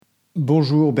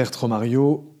Bonjour Bertrand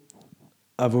Mario,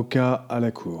 avocat à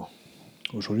la Cour.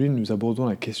 Aujourd'hui, nous abordons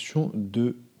la question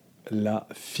de la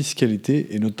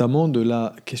fiscalité et notamment de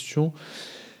la question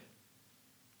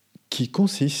qui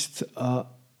consiste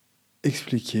à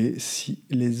expliquer si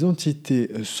les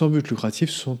entités sans but lucratif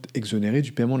sont exonérées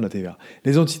du paiement de la TVA.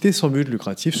 Les entités sans but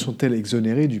lucratif sont-elles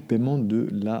exonérées du paiement de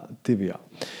la TVA?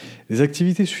 Les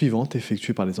activités suivantes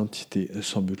effectuées par les entités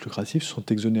sans but lucratif sont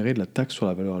exonérées de la taxe sur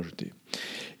la valeur ajoutée.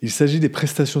 Il s'agit des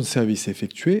prestations de services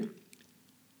effectuées.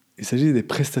 Il s'agit des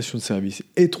prestations de services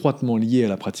étroitement liées à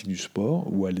la pratique du sport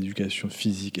ou à l'éducation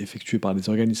physique effectuée par des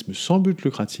organismes sans but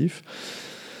lucratif,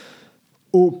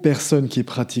 aux personnes qui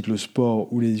pratiquent le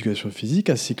sport ou l'éducation physique,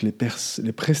 ainsi que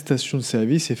les prestations de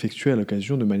services effectuées à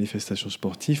l'occasion de manifestations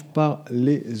sportives par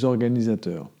les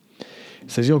organisateurs. Il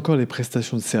s'agit encore des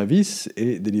prestations de services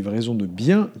et des livraisons de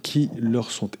biens qui leur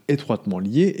sont étroitement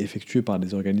liées, effectuées par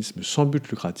des organismes sans but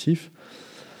lucratif,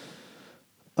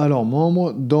 à leurs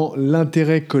membres dans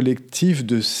l'intérêt collectif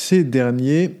de ces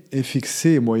derniers est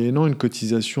fixé moyennant une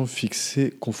cotisation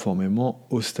fixée conformément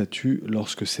au statut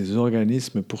lorsque ces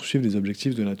organismes poursuivent des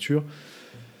objectifs de nature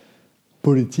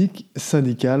politique,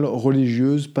 syndicale,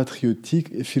 religieuse,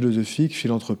 patriotique, philosophique,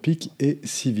 philanthropique et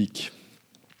civique,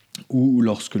 ou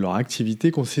lorsque leur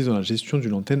activité consiste dans la gestion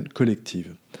d'une antenne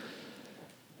collective.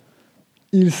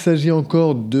 Il s'agit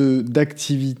encore de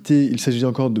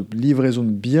livraison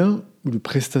de biens ou de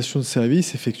prestations de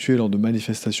services effectuées lors de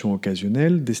manifestations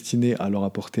occasionnelles destinées à leur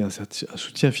apporter un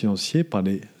soutien financier par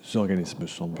les organismes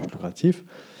sans but lucratif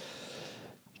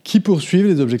qui poursuivent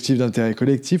les objectifs d'intérêt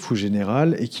collectif ou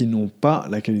général et qui n'ont pas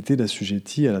la qualité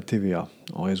d'assujettis à la TVA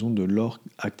en raison de leur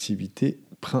activité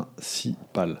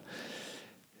principale.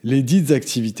 Les dites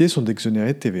activités sont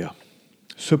exonérées de TVA.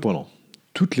 Cependant,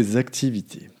 toutes les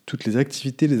activités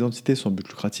des entités sans but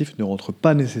lucratif ne rentrent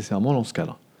pas nécessairement dans ce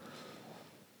cadre.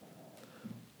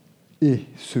 Et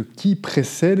ce qui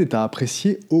précède est à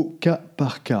apprécier au cas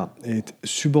par cas et est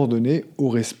subordonné au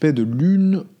respect de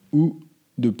l'une ou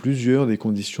de plusieurs des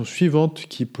conditions suivantes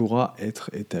qui pourra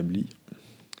être établie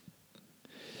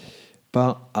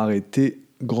par arrêté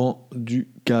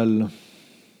grand-ducal.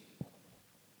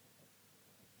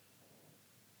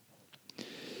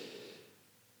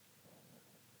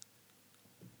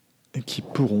 Et qui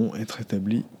pourront être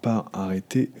établies par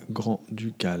arrêté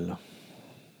grand-ducal.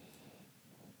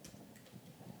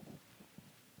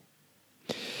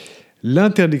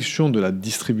 L'interdiction de la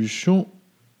distribution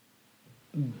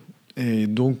et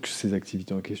donc ces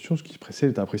activités en question, ce qui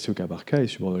précède est apprécié au cas par cas et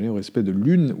subordonné au respect de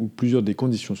l'une ou plusieurs des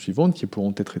conditions suivantes qui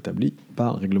pourront être établies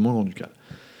par règlement grand-ducal.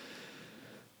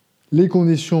 Les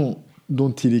conditions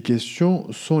dont il est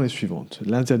question sont les suivantes.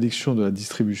 L'interdiction de la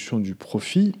distribution du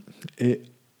profit et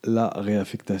la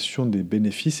réaffectation des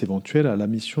bénéfices éventuels à la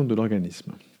mission de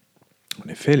l'organisme. En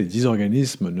effet, les 10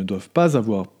 organismes ne doivent pas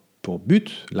avoir pour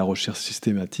but la recherche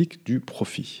systématique du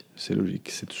profit. C'est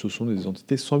logique, ce sont des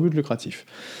entités sans but lucratif.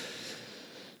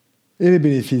 Et les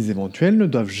bénéfices éventuels ne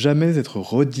doivent jamais être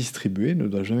redistribués,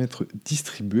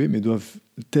 mais doivent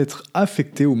être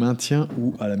affectés au maintien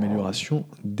ou à l'amélioration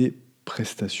des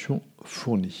prestations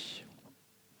fournies.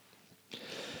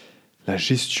 La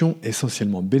gestion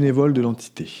essentiellement bénévole de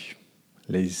l'entité.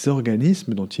 Les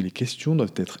organismes dont il est question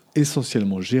doivent être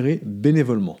essentiellement gérés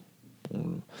bénévolement.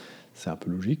 C'est un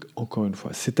peu logique, encore une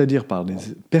fois. C'est-à-dire par des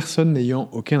personnes n'ayant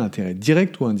aucun intérêt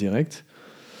direct ou indirect,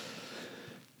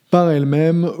 par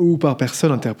elles-mêmes ou par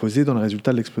personnes interposées dans le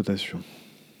résultat de l'exploitation.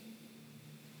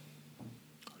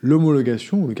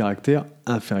 L'homologation ou le caractère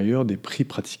inférieur des prix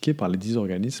pratiqués par les 10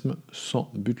 organismes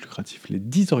sans but lucratif. Les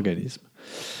 10 organismes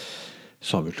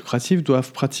sans but lucratif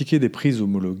doivent pratiquer des prix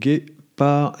homologués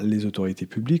par les autorités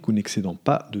publiques ou n'excédant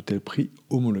pas de tels prix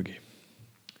homologués.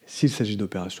 S'il s'agit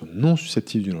d'opérations non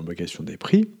susceptibles d'une homologation des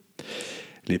prix,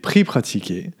 les prix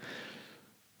pratiqués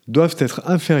doivent être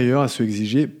inférieurs à ceux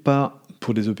exigés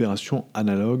pour des opérations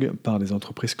analogues par des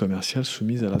entreprises commerciales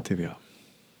soumises à la TVA.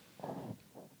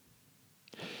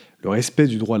 Le respect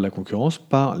du droit de la concurrence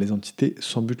par les entités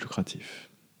sans but lucratif.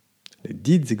 Les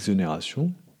dites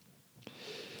exonérations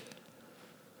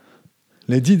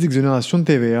de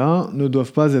TVA ne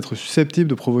doivent pas être susceptibles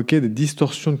de provoquer des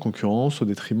distorsions de concurrence au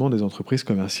détriment des entreprises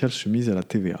commerciales soumises à la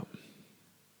TVA.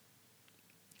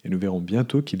 Et nous verrons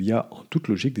bientôt qu'il y a en toute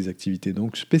logique des activités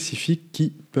donc spécifiques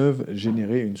qui peuvent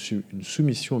générer une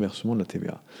soumission au versement de la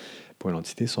TVA pour une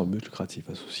entité sans but lucratif,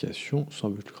 association sans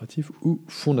but lucratif ou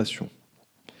fondation.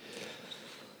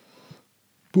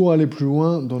 Pour aller plus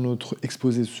loin dans notre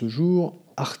exposé de ce jour,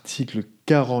 article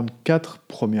 44,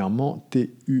 premièrement,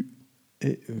 TU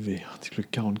et V. Article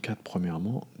 44,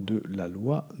 premièrement, de la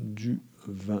loi du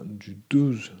du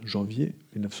 12 janvier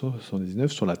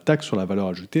 1979 sur la taxe sur la valeur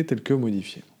ajoutée telle que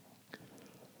modifiée.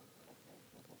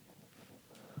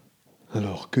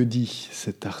 Alors, que dit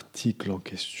cet article en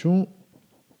question ?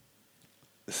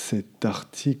 Cet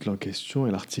article en question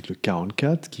est l'article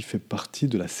 44 qui fait partie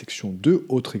de la section 2,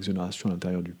 autres exonérations à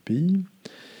l'intérieur du pays,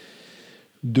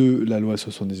 de la loi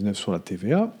 79 sur la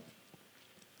TVA.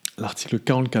 L'article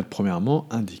 44, premièrement,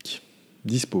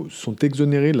 dispose, sont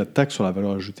exonérés de la taxe sur la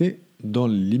valeur ajoutée dans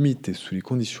les limites et sous les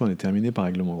conditions indéterminées par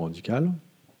règlement grand-ducal.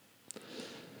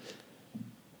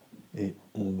 Et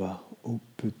on va au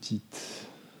petit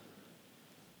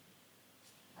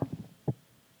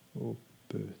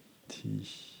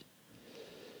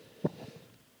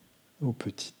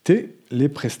t, les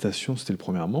prestations, c'était le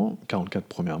premièrement, 44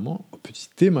 premièrement, au petit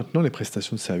t, maintenant les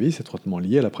prestations de services étroitement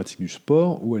liées à la pratique du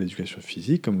sport ou à l'éducation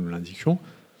physique, comme nous l'indiquions,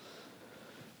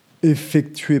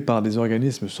 effectuées par des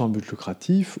organismes sans but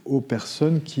lucratif aux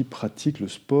personnes qui pratiquent le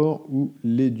sport ou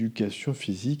l'éducation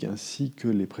physique, ainsi que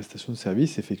les prestations de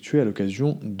services effectuées à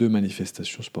l'occasion de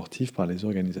manifestations sportives par les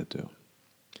organisateurs.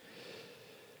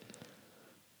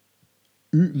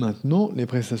 Maintenant, les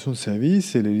prestations de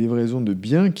services et les livraisons de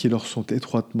biens qui leur sont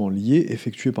étroitement liées,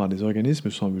 effectuées par des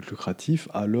organismes sans but lucratif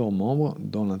à leurs membres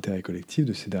dans l'intérêt collectif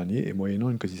de ces derniers et moyennant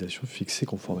une cotisation fixée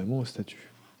conformément au statut.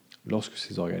 Lorsque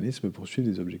ces organismes poursuivent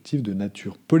des objectifs de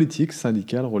nature politique,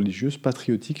 syndicale, religieuse,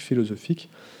 patriotique, philosophique,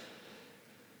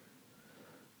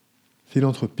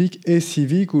 philanthropique et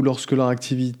civique, ou lorsque leur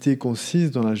activité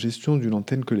consiste dans la gestion d'une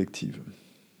antenne collective.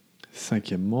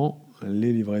 Cinquièmement,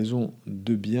 les livraisons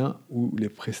de biens ou les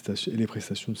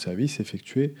prestations de services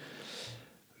effectuées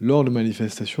lors de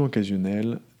manifestations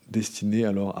occasionnelles destinées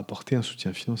à leur apporter un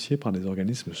soutien financier par des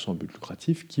organismes sans but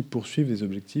lucratif qui poursuivent des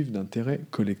objectifs d'intérêt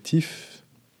collectif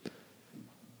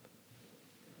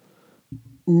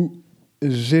ou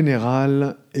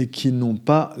général et qui n'ont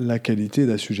pas la qualité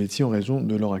d'assujettis en raison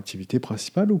de leur activité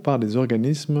principale ou par des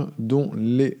organismes dont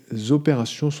les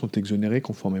opérations sont exonérées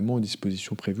conformément aux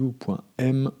dispositions prévues au point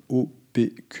M, O,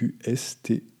 P, Q, S,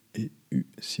 T et U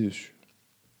ci-dessus.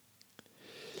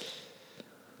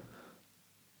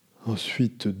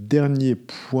 Ensuite, dernier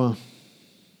point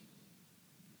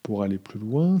pour aller plus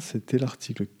loin, c'était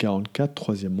l'article 44,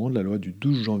 troisièmement, de la loi du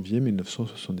 12 janvier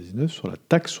 1979 sur la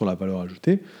taxe sur la valeur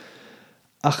ajoutée.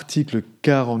 Article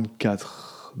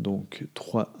 44, donc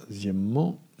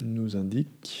troisièmement, nous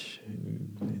indique,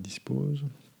 et dispose,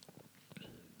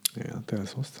 et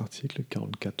intéressant cet article,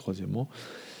 44, troisièmement,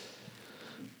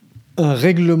 un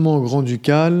règlement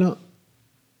grand-ducal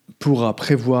pourra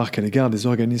prévoir qu'à l'égard des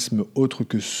organismes autres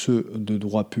que ceux de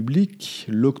droit public,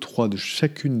 l'octroi de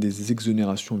chacune des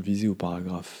exonérations visées au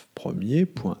paragraphe 1er,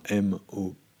 point M,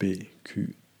 O, P,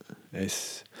 Q,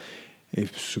 S, et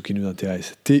ce qui nous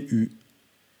intéresse, T, U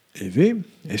et V,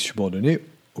 est subordonné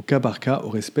au cas par cas au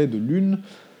respect de l'une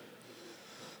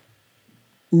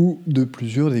ou de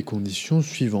plusieurs des conditions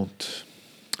suivantes.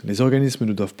 Les organismes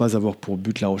ne doivent pas avoir pour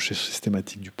but la recherche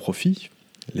systématique du profit,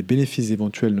 les bénéfices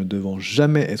éventuels ne devant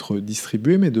jamais être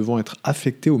distribués, mais devant être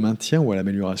affectés au maintien ou à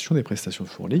l'amélioration des prestations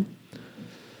fournies.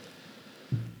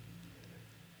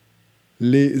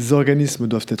 Les organismes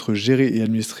doivent être gérés et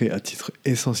administrés à titre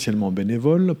essentiellement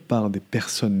bénévole par des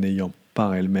personnes n'ayant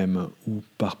par elles-mêmes ou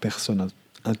par personnes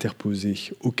interposées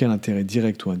aucun intérêt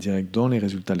direct ou indirect dans les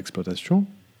résultats de l'exploitation.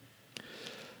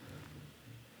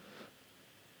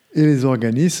 Et les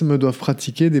organismes doivent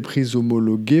pratiquer des prix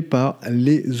homologués par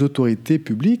les autorités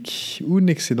publiques ou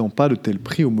n'excédant pas de tels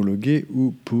prix homologués,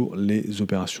 ou pour les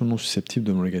opérations non susceptibles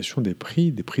d'homologation des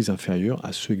prix inférieurs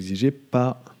à ceux exigés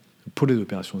pour les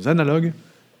opérations analogues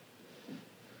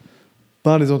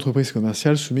par les entreprises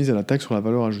commerciales soumises à la taxe sur la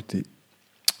valeur ajoutée.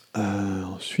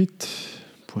 Ensuite,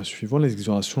 point suivant, les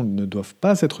exonérations ne doivent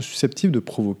pas être susceptibles de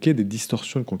provoquer des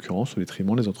distorsions de concurrence au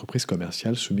détriment des entreprises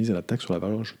commerciales soumises à la taxe sur la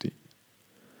valeur ajoutée.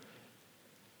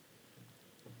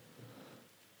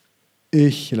 Et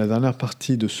la dernière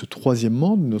partie de ce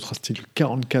troisièmement, de notre article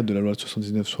 44 de la loi de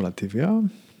 79 sur la TVA,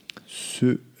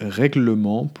 ce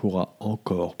règlement pourra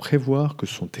encore prévoir que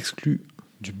sont exclus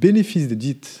du bénéfice des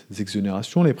dites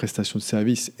exonérations les prestations de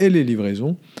services et les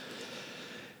livraisons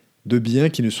de biens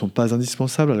qui ne sont pas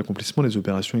indispensables à l'accomplissement des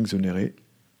opérations exonérées,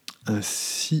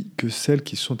 ainsi que celles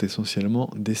qui sont essentiellement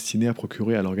destinées à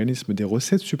procurer à l'organisme des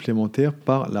recettes supplémentaires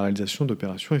par la réalisation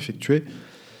d'opérations effectuées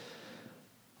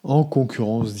en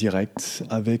concurrence directe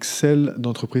avec celles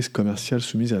d'entreprises commerciales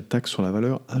soumises à la taxe sur la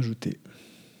valeur ajoutée.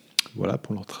 Voilà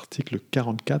pour notre article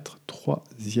 44,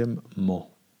 troisièmement.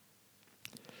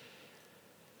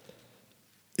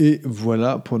 Et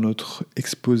voilà pour notre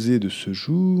exposé de ce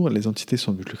jour. Les entités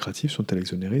sans but lucratif sont-elles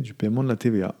exonérées du paiement de la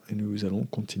TVA? Et nous allons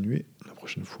continuer la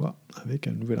prochaine fois avec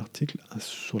un nouvel article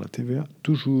sur la TVA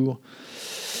toujours.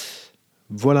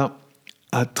 Voilà,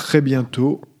 à très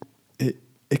bientôt et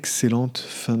excellente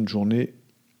fin de journée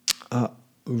à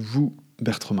vous,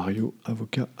 Bertrand Mariot,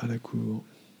 avocat à la Cour.